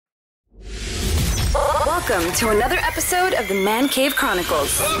Welcome to another episode of the Man Cave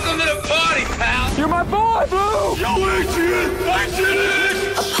Chronicles. Welcome to the party, pal! You're my boy, Blue! Yo, Adrian!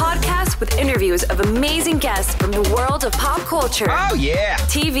 A podcast with interviews of amazing guests from the world of pop culture. Oh, yeah!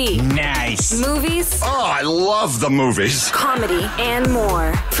 TV. Nice! Movies. Oh, I love the movies! Comedy and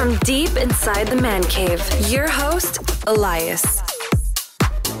more. From deep inside the Man Cave, your host, Elias.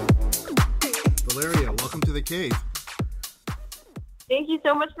 Valeria, welcome to the cave. Thank you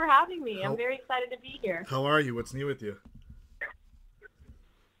so much for having me. I'm very excited to be here. How are you? What's new with you?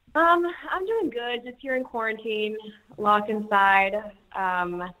 I'm doing good. Just here in quarantine, locked inside.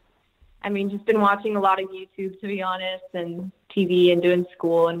 Just been watching a lot of YouTube, to be honest, and TV and doing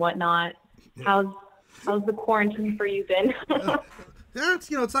school and whatnot. Yeah. How's the quarantine for you been? Yeah,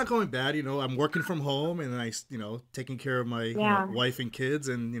 it's not going bad. I'm working from home and taking care of my wife and kids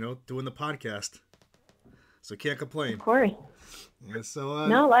and, doing the podcast. So can't complain. Of course. Yeah, so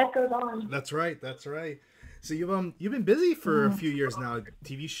no, life goes on. That's right. So you've been busy for a few years now,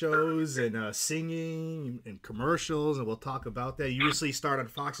 TV shows and singing and commercials, and we'll talk about that. You recently started on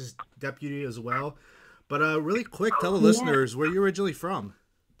Fox's Deputy as well, but really quick, tell the listeners where you're originally from.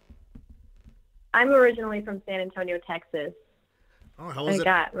 I'm originally from San Antonio, Texas. Oh, how was it? I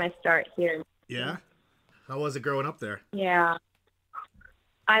got my start here. Yeah, how was it growing up there? Yeah,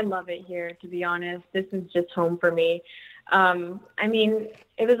 I love it here. To be honest, this is just home for me.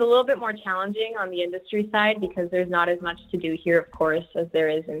 It was a little bit more challenging on the industry side because there's not as much to do here, of course, as there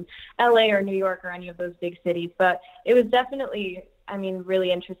is in LA or New York or any of those big cities. But it was definitely,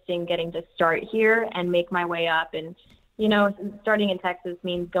 really interesting getting to start here and make my way up. And, starting in Texas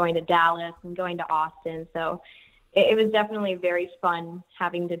means going to Dallas and going to Austin. So it was definitely very fun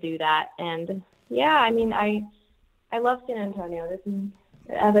having to do that. And yeah, I love San Antonio.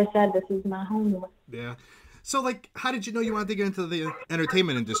 As I said, this is my home. Yeah. So, how did you know you wanted to get into the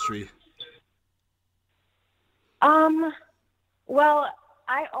entertainment industry? Well,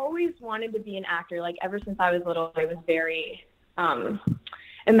 I always wanted to be an actor. Ever since I was little, I was very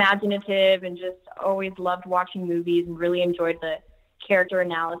imaginative and just always loved watching movies and really enjoyed the character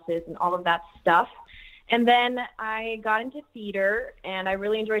analysis and all of that stuff. And then I got into theater, and I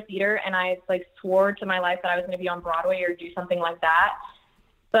really enjoyed theater, and I swore to my life that I was going to be on Broadway or do something like that.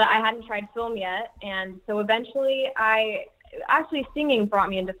 But I hadn't tried film yet, and so eventually singing brought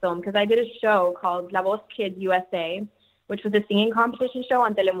me into film because I did a show called La Voz Kids USA, which was a singing competition show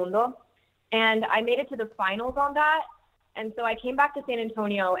on Telemundo, and I made it to the finals on that. And so I came back to San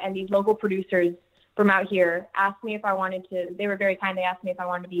Antonio, and these local producers from out here asked me if I wanted to. They were very kind. They asked me if I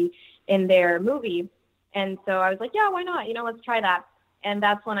wanted to be in their movie, and so I was like, yeah, why not? Let's try that. And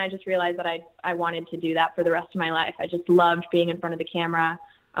that's when I just realized that I wanted to do that for the rest of my life. I just loved being in front of the camera.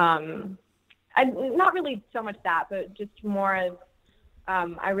 Not really so much that, but just more of,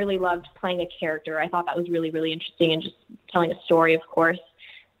 I really loved playing a character. I thought that was really, really interesting, and just telling a story, of course.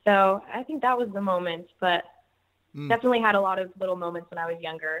 So I think that was the moment, but definitely had a lot of little moments when I was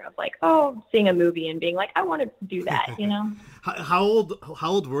younger of seeing a movie and being I want to do that, How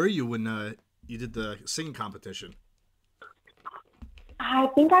old were you when you did the singing competition? I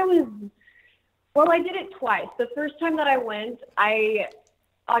think I did it twice. The first time that I went, I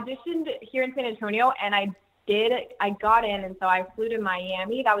auditioned here in San Antonio, and I got in, and so I flew to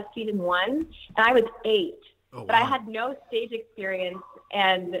Miami. That was season 1, and I was 8. Oh, wow. But I had no stage experience,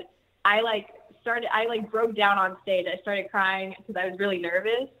 and I broke down on stage. I started crying because I was really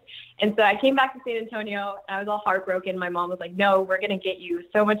nervous. And so I came back to San Antonio, and I was all heartbroken. My mom was like, no, we're going to get you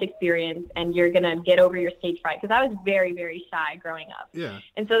so much experience, and you're going to get over your stage fright, because I was very, very shy growing up. Yeah.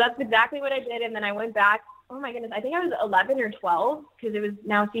 And so that's exactly what I did, and then I went back. Oh my goodness, I think I was 11 or 12 because it was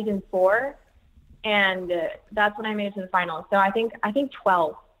now season 4, and that's when I made it to the finals. So I think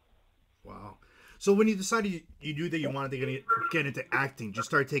 12. Wow. So when you decided you knew that you wanted to get into acting, did you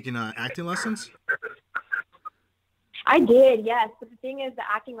start taking acting lessons? I did, yes. But the thing is, the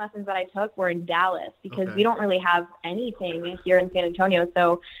acting lessons that I took were in Dallas because we don't really have anything here in San Antonio.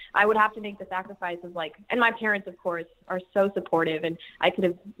 So I would have to make the sacrifice of and my parents, of course, are so supportive, and I could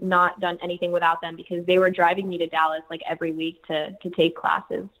have not done anything without them because they were driving me to Dallas every week to take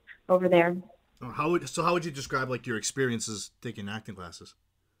classes over there. How would you describe your experiences taking acting classes?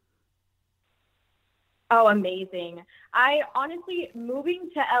 Oh, amazing. I honestly,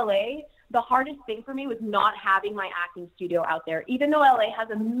 moving to LA, the hardest thing for me was not having my acting studio out there. Even though LA has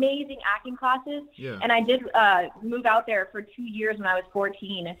amazing acting classes, and I did move out there for 2 years when I was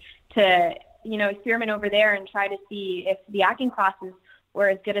 14 to, experiment over there and try to see if the acting classes were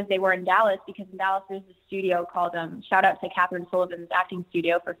as good as they were in Dallas, because in Dallas there's a studio called, shout out to Catherine Sullivan's acting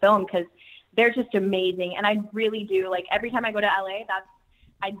studio for film, because they're just amazing. And I really do, every time I go to LA,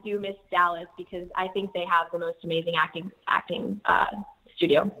 I do miss Dallas because I think they have the most amazing acting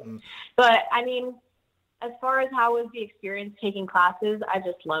studio. But I mean, as far as how was the experience taking classes, I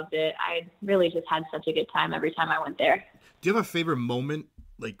just loved it. I really just had such a good time every time I went there. Do you have a favorite moment,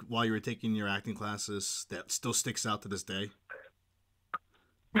 like while you were taking your acting classes, that still sticks out to this day?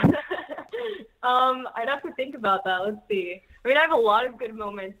 I'd have to think about that. Let's see. I mean, I have a lot of good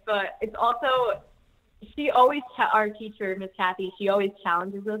moments, but it's also, our teacher, Miss Kathy, she always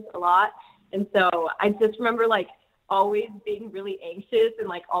challenges us a lot. And so I just remember like always being really anxious and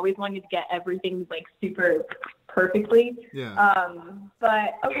like always wanting to get everything like super perfectly. Yeah.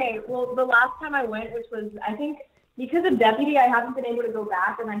 But okay, well, the last time I went, which was, I think because of Deputy, I haven't been able to go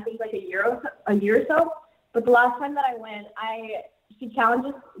back in I think like a year or so. But the last time that I went, she challenged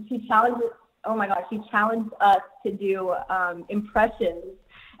us to do impressions,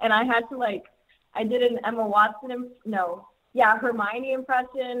 and I had to I did an Emma Watson, Hermione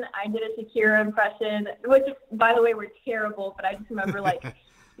impression. I did a Shakira impression, which by the way were terrible, but I just remember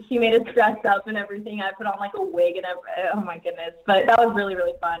she made us dress up and everything. I put on like a wig and oh my goodness, but that was really,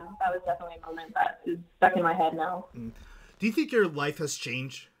 really fun. That was definitely a moment that is stuck in my head now. Do you think your life has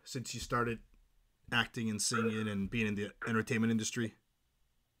changed since you started acting and singing and being in the entertainment industry?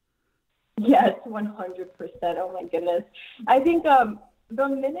 Yes, 100%. Oh my goodness. I think the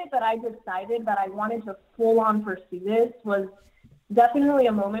minute that I decided that I wanted to full on pursue this was definitely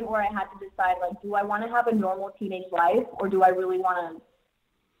a moment where I had to decide, do I want to have a normal teenage life, or do I really want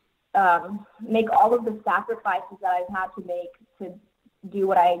to make all of the sacrifices that I've had to make to do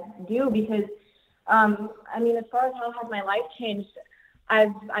what I do? Because, as far as how has my life changed,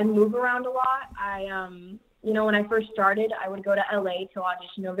 I move around a lot. When I first started, I would go to LA to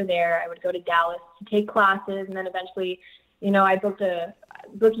audition over there. I would go to Dallas to take classes, and then eventually, I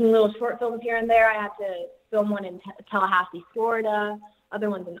booking little short films here and there. I had to film one in Tallahassee, Florida, other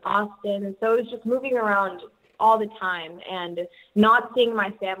ones in Austin. And so it was just moving around all the time and not seeing my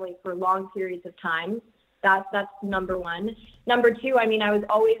family for long periods of time. That's number one. Number two, I was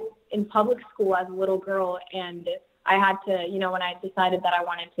always in public school as a little girl, and I had to, when I decided that I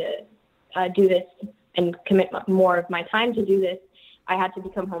wanted to do this and commit more of my time to do this, I had to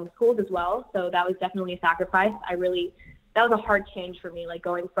become homeschooled as well. So that was definitely a sacrifice. That was a hard change for me,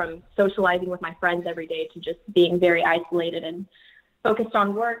 going from socializing with my friends every day to just being very isolated and focused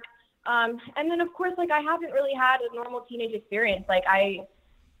on work. And then of course, I haven't really had a normal teenage experience.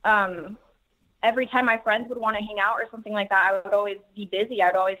 Every time my friends would want to hang out or something like that, I would always be busy. I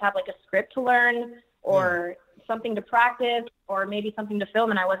would always have a script to learn or something to practice or maybe something to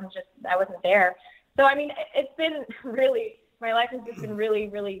film, and I wasn't there. So, it's been really, my life has just been really,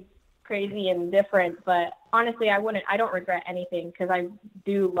 really crazy and different, but honestly, I don't regret anything because I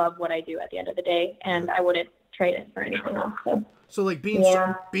do love what I do at the end of the day, and I wouldn't trade it for anything else. So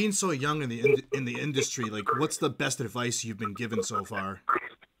being so young in the industry, what's the best advice you've been given so far?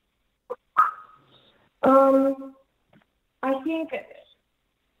 I think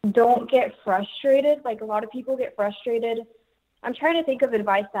don't get frustrated. A lot of people get frustrated. I'm trying to think of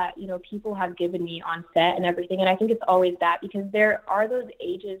advice that, people have given me on set and everything. And I think it's always that, because there are those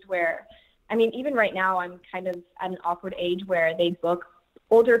ages where, even right now, I'm kind of at an awkward age where they book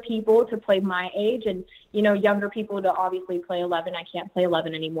older people to play my age and, younger people to obviously play 11. I can't play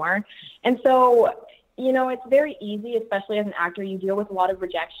 11 anymore. And so, it's very easy, especially as an actor, you deal with a lot of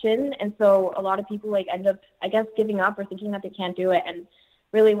rejection. And so a lot of people end up, I guess, giving up or thinking that they can't do it. And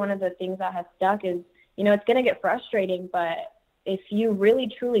really one of the things that has stuck is, it's going to get frustrating, but if you really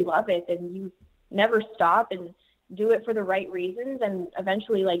truly love it, then you never stop and do it for the right reasons. And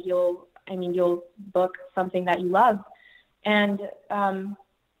eventually you'll book something that you love. And,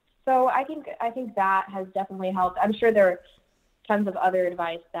 so I think that has definitely helped. I'm sure there are tons of other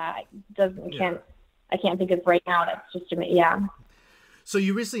advice that I can't think of right now. That's just yeah. So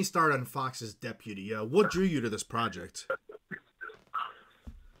you recently starred on Fox's Deputy. What drew you to this project?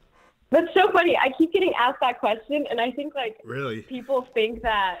 That's so funny. I keep getting asked that question, and I think really people think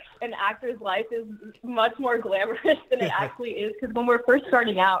that an actor's life is much more glamorous than it actually is. Because when we're first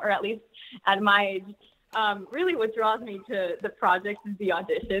starting out, or at least at my age, really what draws me to the project is the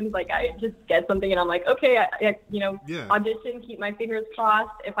auditions. I just get something and I'm like, okay, audition, keep my fingers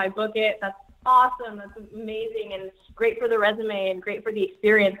crossed. If I book it, that's awesome. That's amazing and great for the resume and great for the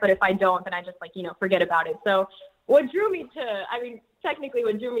experience. But if I don't, then I just forget about it. So what drew me to, technically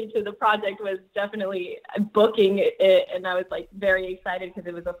what drew me to the project was definitely booking it. And I was very excited because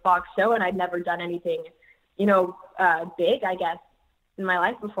it was a Fox show and I'd never done anything, big, I guess, in my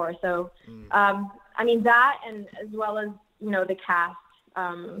life before. So, that, and as well as, the cast,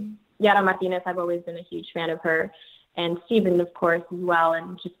 Yara Martinez, I've always been a huge fan of her. and Steven, of course, as well,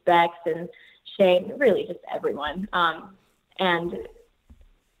 and just Bex and Shane, really just everyone. And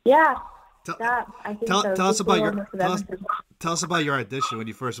yeah, I think so. Tell us about your audition when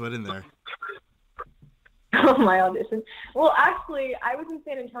you first went in there. Oh, my audition. Well, actually, I was in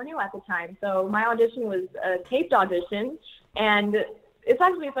San Antonio at the time, so my audition was a taped audition, and it's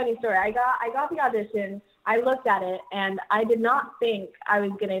actually a funny story. I got the audition. I looked at it, and I did not think I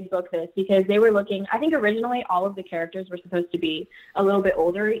was going to book this because they were looking. I think originally all of the characters were supposed to be a little bit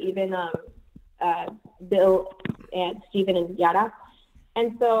older, even Bill and Steven and Yara.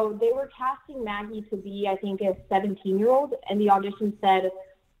 And so they were casting Maggie to be, I think, a 17-year-old, and the audition said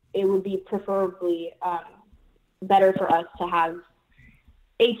it would be preferably better for us to have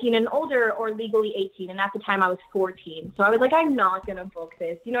 18 and older or legally 18. And at the time I was 14. So I was like, I'm not going to book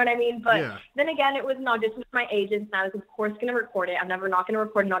this. You know what I mean? But then again, it was an audition with my agents, and I was, of course, going to record it. I'm never not going to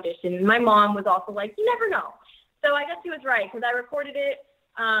record an audition. And my mom was also like, you never know. So I guess she was right because I recorded it.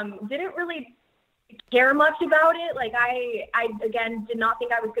 Didn't really care much about it. Like I again, did not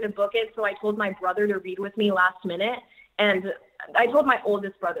think I was going to book it. So I told my brother to read with me last minute. And I told my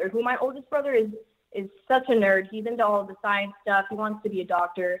oldest brother, who my oldest brother is such a nerd. He's into all of the science stuff. He wants to be a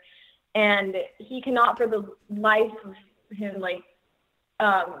doctor, and he cannot for the life of him, like,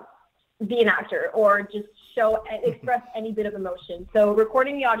 be an actor or just express any bit of emotion. So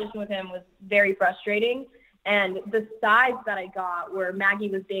recording the audition with him was very frustrating. And the sides that I got were Maggie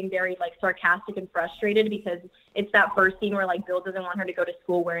was being very, like, sarcastic and frustrated because it's that first scene where, like, Bill doesn't want her to go to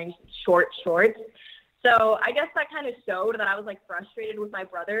school wearing short shorts. So I guess that kind of showed that I was, like, frustrated with my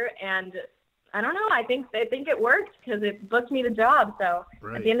brother. And I don't know. I think it worked because it booked me the job. So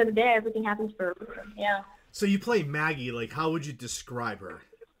At the end of the day, everything happens for a reason. Yeah. So you play Maggie. Like, how would you describe her?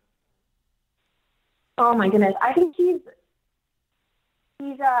 Oh my goodness. I think she's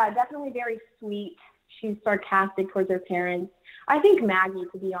definitely very sweet. She's sarcastic towards her parents. I think Maggie,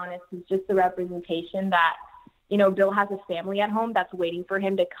 to be honest, is just the representation that, you know, Bill has a family at home that's waiting for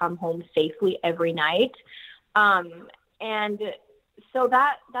him to come home safely every night. And so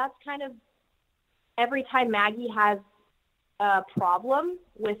that's kind of every time Maggie has a problem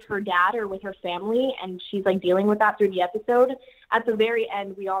with her dad or with her family, and she's, like, dealing with that through the episode, at the very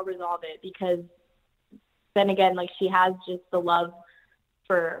end, we all resolve it because then again, like, she has just the love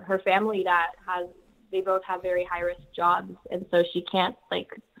for her family they both have very high risk jobs. And so she can't, like,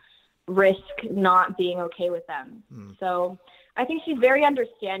 risk not being okay with them. So I think she's very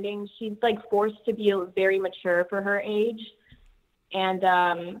understanding. She's, like, forced to be very mature for her age. And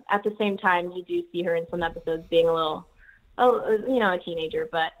at the same time, you do see her in some episodes being a little, a teenager.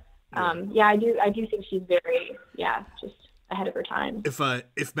 But I do think she's very, just ahead of her time.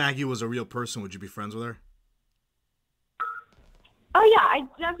 If Maggie was a real person, would you be friends with her? Oh yeah, I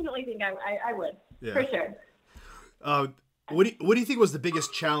definitely think I would, for sure. What do you think was the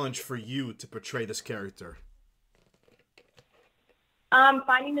biggest challenge for you to portray this character?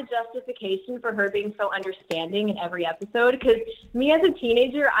 Finding the justification for her being so understanding in every episode. Because me as a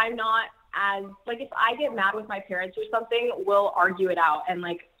teenager, I'm not as, like, if I get mad with my parents or something, we'll argue it out. And,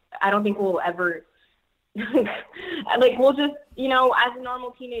 like, I don't think we'll ever, like, we'll just, you know, as a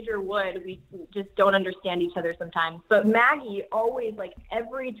normal teenager would, we just don't understand each other sometimes. But Maggie always, like,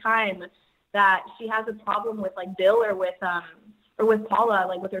 every time that she has a problem with, like, Bill or with Paula,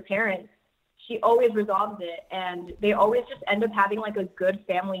 like, with her parents, she always resolves it, and they always just end up having, like, a good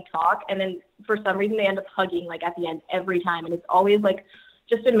family talk, and then for some reason they end up hugging, like, at the end every time, and it's always, like,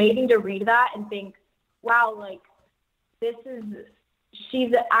 just amazing to read that and think, wow, like,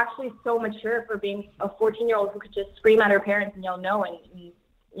 she's actually so mature for being a 14-year-old who could just scream at her parents and yell no, and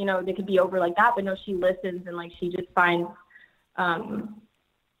you know, they could be over like that, but no, she listens, and, like, she just finds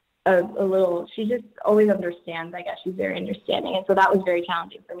she just always understands. I guess she's very understanding, and so that was very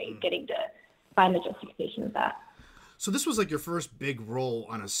challenging for me, getting to find the justification of that. So this was, like, your first big role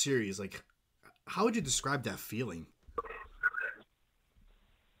on a series. Like, how would you describe that feeling?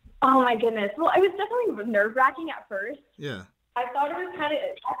 Oh my goodness. Well, it was definitely nerve-wracking at first. Yeah. I thought it was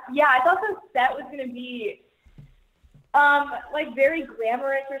I thought the set was going to be, like, very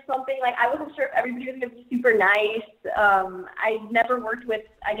glamorous or something. Like, I wasn't sure if everybody was going to be super nice. I never worked with,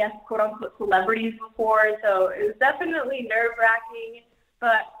 I guess, quote-unquote celebrities before, so it was definitely nerve-wracking.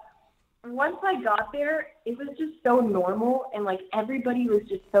 But once I got there, it was just so normal, and, like, everybody was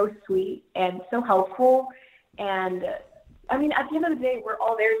just so sweet and so helpful. And, I mean, at the end of the day, we're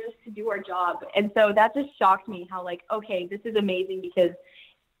all there just to do our job. And so that just shocked me how, like, okay, this is amazing, because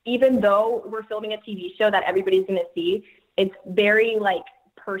even though we're filming a TV show that everybody's going to see, it's very, like,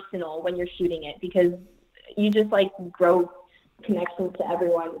 personal when you're shooting it, because you just, like, grow connections to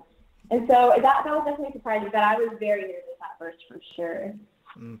everyone. And so that was definitely surprising, but I was very nervous at first for sure.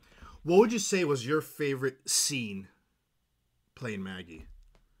 What would you say was your favorite scene playing Maggie?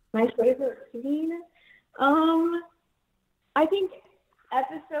 My favorite scene? I think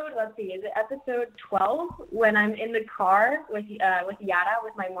is it episode 12 when I'm in the car with Yara,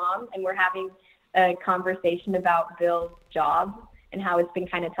 with my mom, and we're having a conversation about Bill's job and how it's been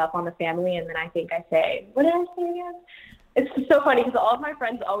kind of tough on the family. And then I think I say, what did I say again? It's just so funny because all of my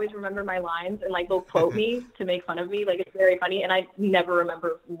friends always remember my lines and like they'll quote me to make fun of me. Like it's very funny, and I never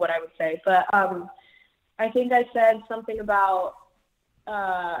remember what I would say. But I think I said something about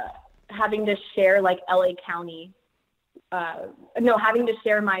having to share like LA County. Having to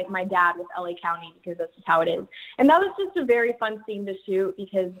share my dad with LA County because that's just how it is. And that was just a very fun scene to shoot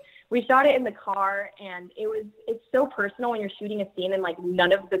because we shot it in the car, and it's so personal when you're shooting a scene and like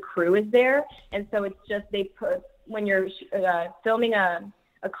none of the crew is there. And so it's just when you're filming a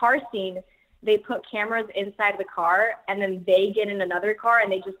car scene, they put cameras inside the car and then they get in another car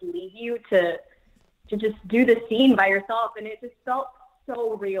and they just leave you to just do the scene by yourself. And it just felt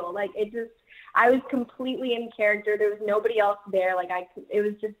so real. Like I was completely in character. There was nobody else there. It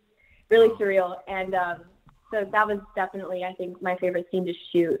was just really surreal. And so that was definitely, I think, my favorite scene to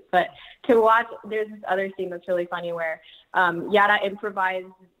shoot. But to watch, there's this other scene that's really funny where Yara improvised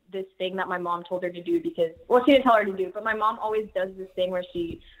this thing that my mom told her to do because, well, she didn't tell her to do, but my mom always does this thing where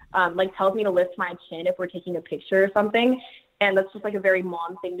she tells me to lift my chin if we're taking a picture or something. And that's just like a very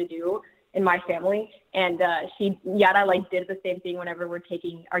mom thing to do in my family. And Yara did the same thing whenever we're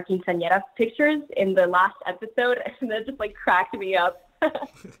taking our quinceañera pictures in the last episode. And that just cracked me up.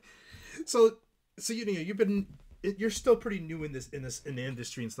 So you're still pretty new in the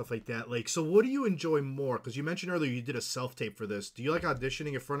industry and stuff like that. So what do you enjoy more? Because you mentioned earlier you did a self-tape for this. Do you like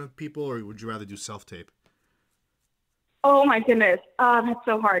auditioning in front of people, or would you rather do self-tape? Oh my goodness. That's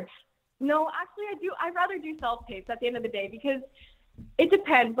so hard. No, actually I do. I'd rather do self-tapes at the end of the day because it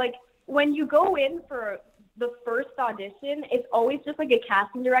depends. When you go in for the first audition, it's always just a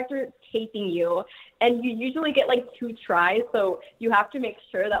casting director taping you, and you usually get 2 tries, so you have to make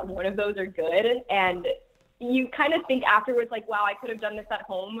sure that one of those are good. And you kind of think afterwards, wow, I could have done this at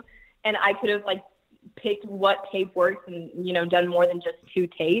home, and I could have picked what tape works and done more than just 2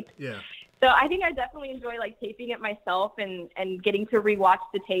 tapes. Yeah. So I think I definitely enjoy taping it myself and getting to rewatch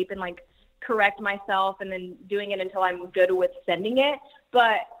the tape and correct myself and then doing it until I'm good with sending it.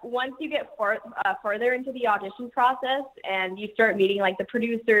 But once you get further into the audition process and you start meeting the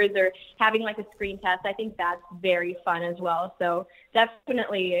producers or having a screen test, I think that's very fun as well. So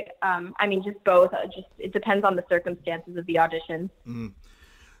definitely, just both. It depends on the circumstances of the audition. Mm-hmm.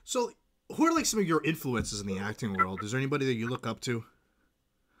 So who are some of your influences in the acting world? Is there anybody that you look up to?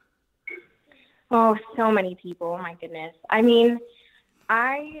 Oh, so many people. Oh my goodness.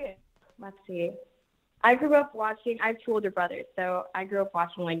 Let's see. I grew up watching, I have 2 older brothers, so I grew up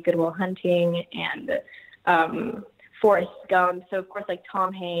watching Good Will Hunting and Forrest Gump. So of course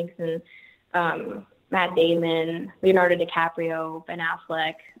Tom Hanks and Matt Damon, Leonardo DiCaprio, Ben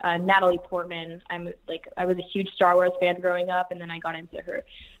Affleck, Natalie Portman. I was a huge Star Wars fan growing up, and then I got into her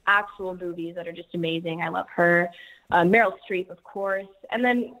actual movies that are just amazing. I love her. Meryl Streep, of course. And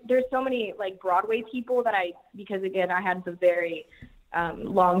then there's so many Broadway people because again, I had the very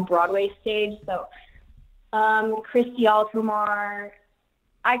long Broadway stage. So Christy Altomar,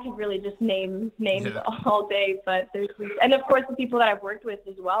 I could really just name names all day, but and of course the people that I've worked with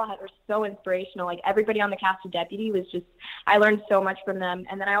as well are so inspirational. Everybody on the cast of Deputy was I learned so much from them.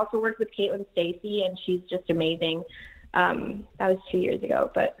 And then I also worked with Caitlin Stacey, and she's just amazing. That was 2 years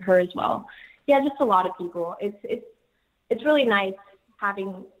ago, but her as well. Yeah, just a lot of people. It's really nice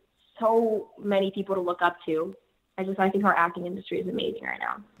having so many people to look up to. I think our acting industry is amazing right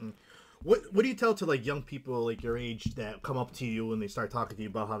now. What do you tell to young people your age that come up to you and they start talking to you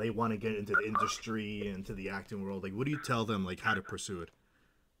about how they want to get into the industry and into the acting world? What do you tell them how to pursue it?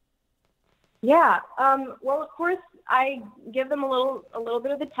 Yeah. Well, of course, I give them a little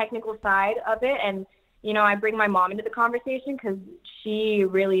bit of the technical side of it, and I bring my mom into the conversation because she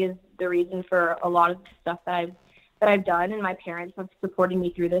really is the reason for a lot of the stuff that I've done, and my parents have supported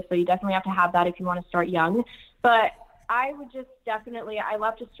me through this. So you definitely have to have that if you want to start young. But I would just I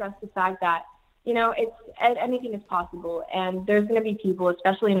love to stress the fact that, anything is possible. And there's going to be people,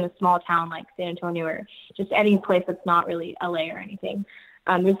 especially in a small town like San Antonio or just any place that's not really LA or anything.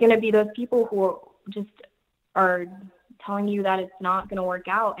 There's going to be those people who are telling you that it's not going to work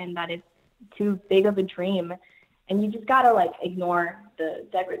out and that it's too big of a dream. And you just got to ignore the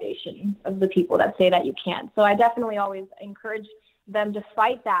degradation of the people that say that you can't. So I definitely always encourage them to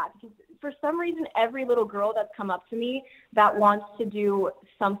fight that, because for some reason, every little girl that's come up to me that wants to do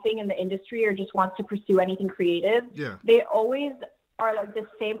something in the industry or just wants to pursue anything creative, they always are like the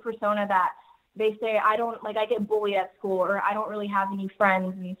same persona that they say, I get bullied at school, or I don't really have any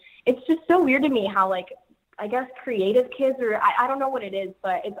friends. And it's just so weird to me how, like, I guess creative kids, or I don't know what it is,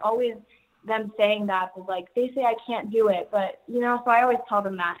 but it's always them saying that, like, they say I can't do it. But, you know, so I always tell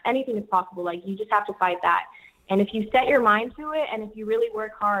them that anything is possible. Like, you just have to fight that. And if you set your mind to it, and if you really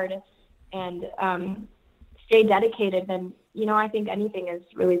work hard and stay dedicated, then, you know, I think anything is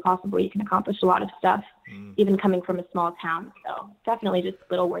really possible. You can accomplish a lot of stuff, even coming from a small town. So definitely just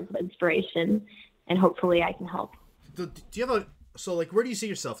little words of inspiration, and hopefully I can help. Do you have where do you see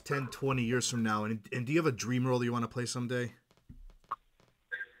yourself 10, 20 years from now? And do you have a dream role that you want to play someday?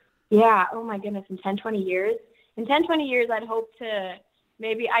 Yeah. Oh my goodness. In 10, 20 years, I'd hope to,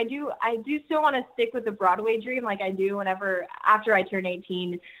 maybe I do still want to stick with the Broadway dream. Like I do after I turn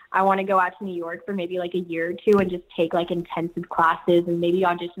 18, I want to go out to New York for maybe like a year or two and just take like intensive classes and maybe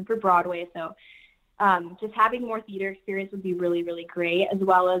audition for Broadway. So just having more theater experience would be really, really great, as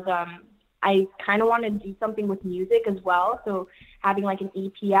well as I kind of want to do something with music as well. So having like an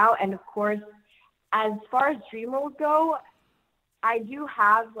EP out. And of course, as far as dream roles go, I do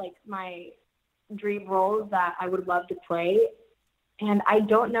have like my dream roles that I would love to play. And I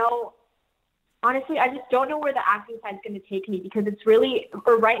don't know, honestly, I just don't know where the acting side is going to take me, because it's really,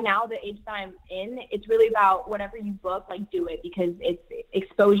 for right now, the age that I'm in, it's really about whatever you book, like do it, because it's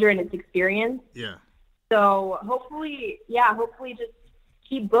exposure and it's experience. Yeah. So hopefully just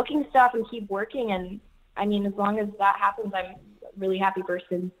keep booking stuff and keep working. And I mean, as long as that happens, I'm a really happy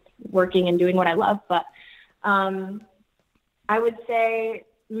person working and doing what I love. But I would say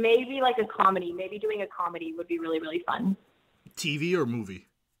maybe like a comedy, maybe doing a comedy would be really, really fun. TV or movie,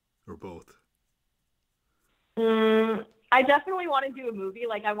 or both? I definitely want to do a movie.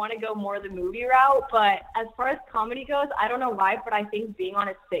 Like, I want to go more the movie route. But as far as comedy goes, I don't know why, but I think being on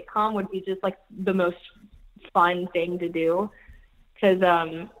a sitcom would be just like the most fun thing to do. Because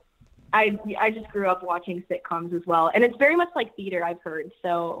I just grew up watching sitcoms as well, and it's very much like theater, I've heard.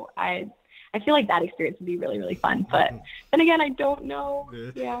 So I feel like that experience would be really, really fun. But then again, I don't know.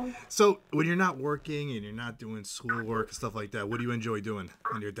 Yeah. So when you're not working and you're not doing schoolwork and stuff like that, what do you enjoy doing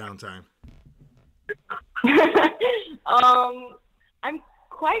in your downtime? I'm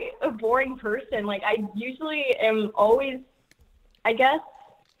quite a boring person. Like, I usually am always, I guess,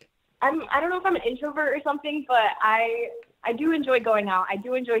 I don't know if I'm an introvert or something, but I do enjoy going out. I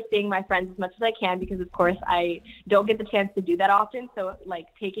do enjoy seeing my friends as much as I can, because, of course, I don't get the chance to do that often. So, like,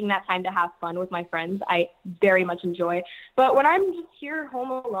 taking that time to have fun with my friends, I very much enjoy. But when I'm just here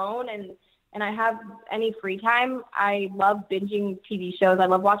home alone and I have any free time, I love binging TV shows. I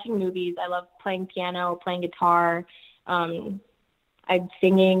love watching movies. I love playing piano, playing guitar. I'm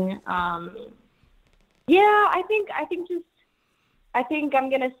singing. Yeah, I think I'm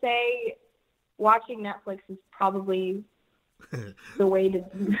going to say watching Netflix is probably the way to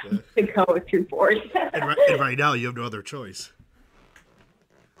go if you're bored. and right now, you have no other choice.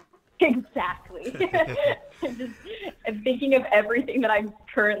 Exactly. I'm thinking of everything that I'm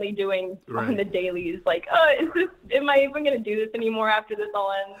currently doing on the dailies. Like, am I even going to do this anymore after this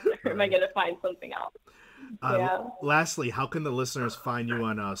all ends? Or am I going to find something else? Lastly, how can the listeners find you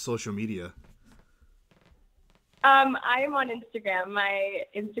on social media? I am on Instagram. My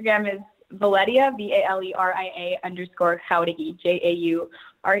Instagram is Valeria, Valeria _Jauregui,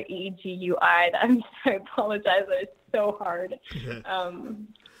 Jauregui. I apologize. It's so hard.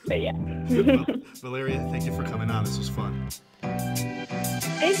 But yeah. Valeria, thank you for coming on. This was fun.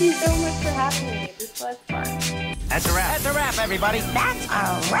 Thank you so much for having me. This was fun. That's a wrap. That's a wrap, everybody. That's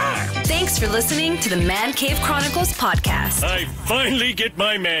a wrap. Thanks for listening to the Man Cave Chronicles podcast. I finally get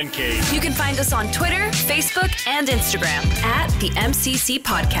my man cave. You can find us on Twitter, Facebook, and Instagram at the MCC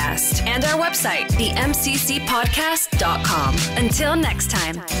Podcast, and our website, themccpodcast.com. Until next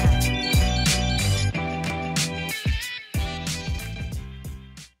time.